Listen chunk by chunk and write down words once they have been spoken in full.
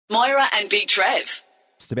Moira and Big Trev.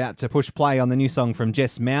 Just about to push play on the new song from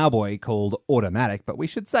Jess Mauboy called Automatic, but we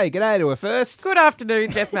should say g'day to her first. Good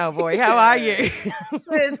afternoon, Jess Mauboy. How are you?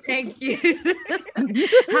 Good, thank you.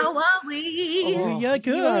 How are we? You're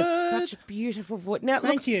good. You have such a beautiful voice. Now,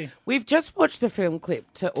 Thank look, you. We've just watched the film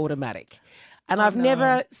clip to Automatic, and I've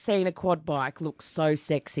never seen a quad bike look so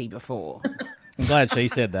sexy before. I'm glad she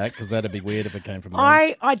said that because that'd be weird if it came from me.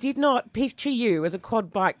 I did not picture you as a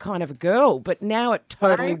quad bike kind of a girl, but now it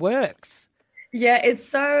totally works. Yeah, it's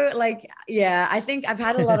so I think I've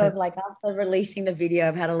had a lot of after releasing the video,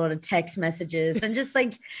 I've had a lot of text messages and just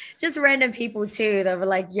random people too that were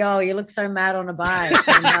like, yo, you look so mad on a bike.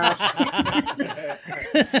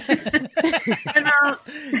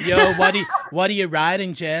 Yo, what are you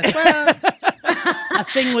riding, Jess? Well, a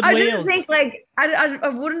thing with I wheels. didn't think I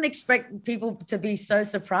wouldn't expect people to be so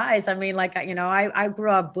surprised. I mean, I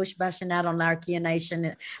grew up bush bashing out on Larrakia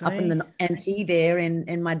Nation up in the NT there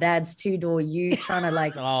in my dad's two-door ute trying to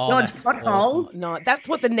dodge potholes. awesome. No, that's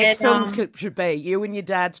what the next film clip should be. You and your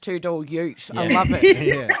dad's two-door ute. I love it.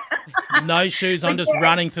 Yeah. No shoes on, just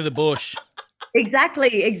running through the bush.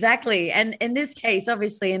 Exactly. And in this case,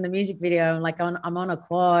 obviously in the music video, I'm on a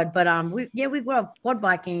quad, but we grew up quad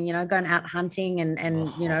biking, going out hunting and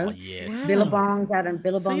Yes. billabongs out in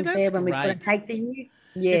billabongs that's there when we great. couldn't take the ute.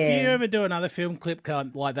 Yeah. If you ever do another film clip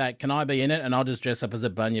like that, can I be in it and I'll just dress up as a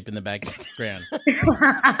bunyip in the background?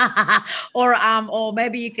 or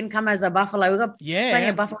maybe you can come as a buffalo. We've got plenty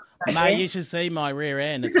of buffalo. Mate, you should see my rear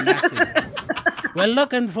end. It's massive. We're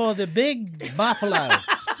looking for the big buffalo.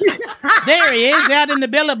 There he is out in the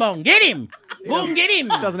billabong. Get him. Go and get him.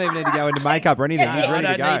 Doesn't even need to go into makeup or anything. He's I ready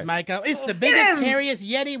to don't go. need makeup. It's the biggest, hairiest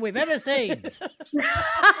Yeti we've ever seen.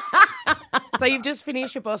 So you've just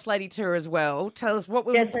finished your Boss Lady tour as well. Tell us what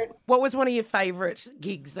was one of your favourite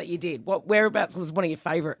gigs that you did? Whereabouts was one of your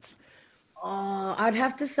favourites? Oh, I'd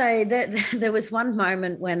have to say that there was one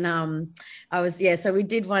moment when so we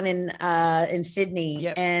did one in Sydney,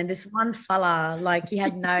 and this one fella, he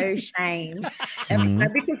had no shame,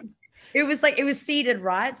 because it was seated,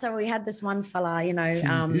 right? So we had this one fella,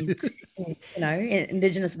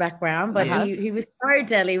 Indigenous background, but he was so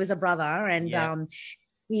deadly. He was a brother, and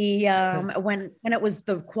he when it was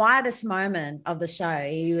the quietest moment of the show,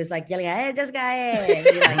 he was yelling, "Hey, Jessica!" Hey,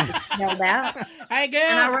 he yelled out, "Hey,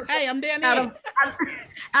 girl! Hey, I'm down here."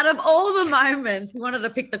 Out of all the moments, he wanted to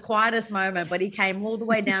pick the quietest moment, but he came all the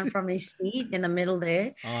way down from his seat in the middle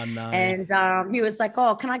there. Oh no! And he was like,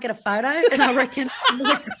 "Oh, can I get a photo?" And I reckon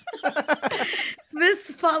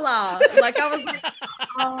this fella,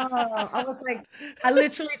 I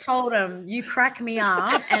literally told him, "You crack me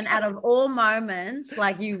up," and out of all moments,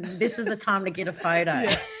 this is the time to get a photo.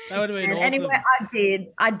 Yeah, that would have been awesome. Anyway,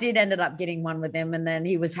 I did ended up getting one with him, and then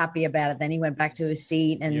he was happy about it. Then he went back to his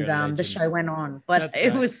seat, and the show went on. But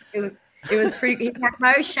it was pretty. He had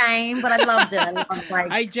no shame, but I loved it. I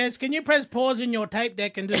was "Hey, Jess, can you press pause in your tape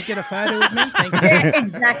deck and just get a photo with me?" Thank you. Yeah,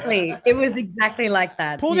 exactly. It was exactly like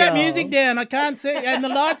that. Pull that music down. I can't see, and the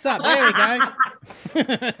lights up. There we go.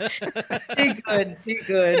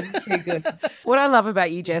 Too good. What I love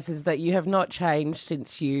about you, Jess, is that you have not changed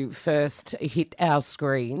since you first hit our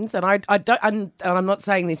screens. And I'm not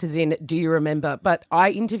saying this as in, do you remember? But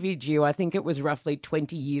I interviewed you, I think it was roughly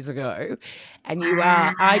 20 years ago. And you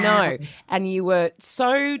are, I know, and you were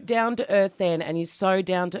so down to earth then, and you're so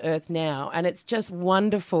down to earth now. And it's just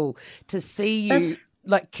wonderful to see you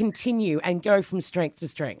continue and go from strength to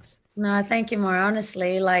strength. No, thank you, more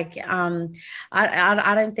honestly. I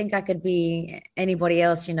don't think I could be anybody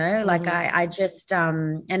else, I just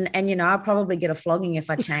I'll probably get a flogging if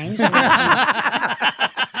I change.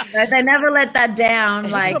 They never let that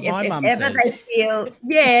down. That's what my mum if ever says. they feel,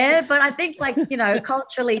 but I think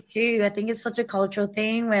culturally too, I think it's such a cultural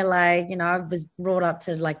thing where I was brought up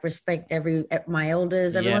to respect my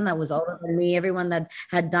elders, everyone that was older than me, everyone that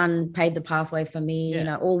had paved the pathway for me,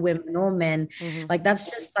 all women or men. That's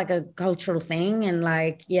just a cultural thing. And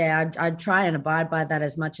I try and abide by that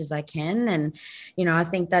as much as I can. And, I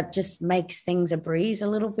think that just makes things a breeze a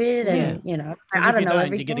little bit. And, I don't know.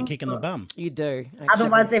 You get a kick in the bum. You do. Actually.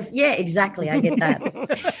 Otherwise, exactly. I get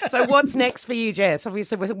that. So what's next for you, Jess?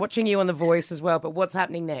 Obviously, we're watching you on The Voice as well, but what's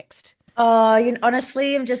happening next?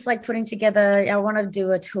 Honestly, I'm just putting together, I want to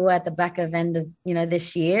do a tour at the back of end of,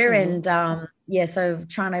 this year. And so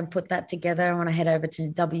trying to put that together. I want to head over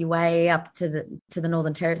to WA, up to the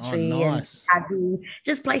Northern Territory, nice. and Tassie,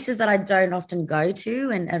 just places that I don't often go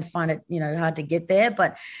to and find it, hard to get there.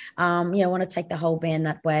 But I want to take the whole band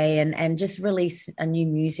that way and just release a new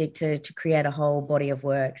music to create a whole body of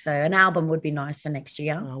work. So an album would be nice for next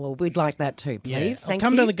year. Oh, well, we'd like that too, please. I'll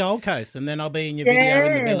come to the Gold Coast and then I'll be in your video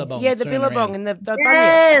in the Billabong. Yeah, the Billabong and the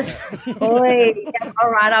yes. Boy. Yeah, all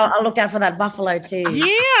right, I'll look out for that buffalo too.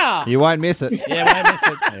 Yeah. You won't miss it. Yeah, won't miss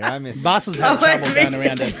it. You won't miss it. Buses have trouble going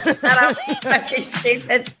around it.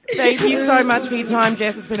 Thank you so much for your time,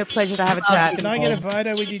 Jess. It's been a pleasure to have a chat. Can I get a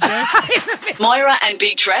photo with you, Jess? Moira and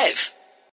Big Trev.